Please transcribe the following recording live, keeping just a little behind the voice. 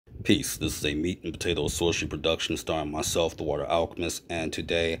Peace. This is a meat and potato sorcery production starring myself, the Water Alchemist, and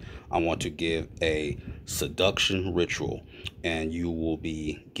today I want to give a seduction ritual, and you will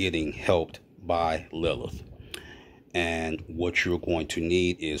be getting helped by Lilith. And what you're going to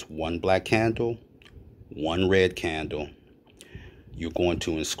need is one black candle, one red candle. You're going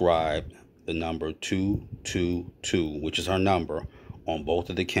to inscribe the number 222, which is her number, on both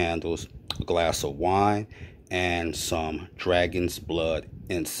of the candles, a glass of wine, and some dragon's blood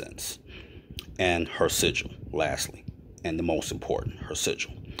incense, and her sigil, lastly, and the most important, her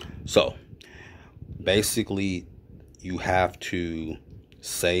sigil. So basically you have to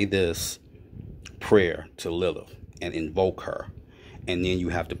say this prayer to Lilith and invoke her, and then you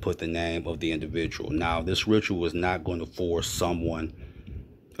have to put the name of the individual. Now, this ritual is not going to force someone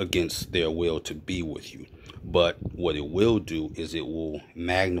against their will to be with you, but what it will do is it will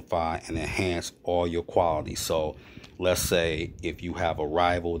magnify and enhance all your qualities. So let's say if you have a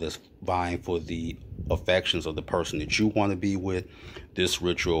rival that's vying for the affections of the person that you want to be with, this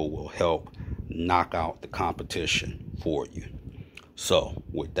ritual will help knock out the competition for you. So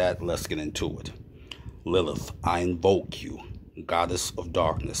with that, let's get into it. Lilith, I invoke you, goddess of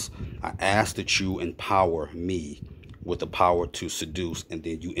darkness. I ask that you empower me with the power to seduce, and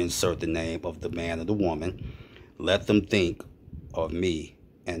then you insert the name of the man or the woman. Let them think of me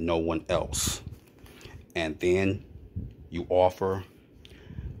and no one else. And then you offer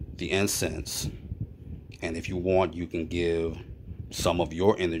the incense, and if you want, you can give some of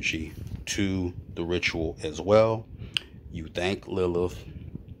your energy to the ritual as well. You thank Lilith,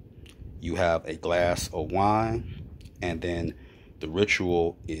 you have a glass of wine, and then the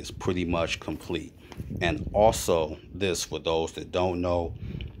ritual is pretty much complete. And also this, for those that don't know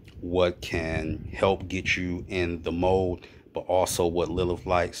what can help get you in the mode, but also what Lilith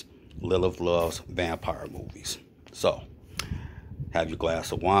likes. Lilith loves vampire movies. So have your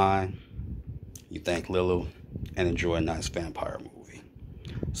glass of wine, you thank Lilith, and enjoy a nice vampire movie.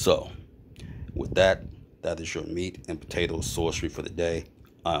 So with that, that is your meat and potato sorcery for the day.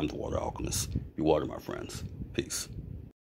 I'm the Water Alchemist. Be water, my friends. Peace.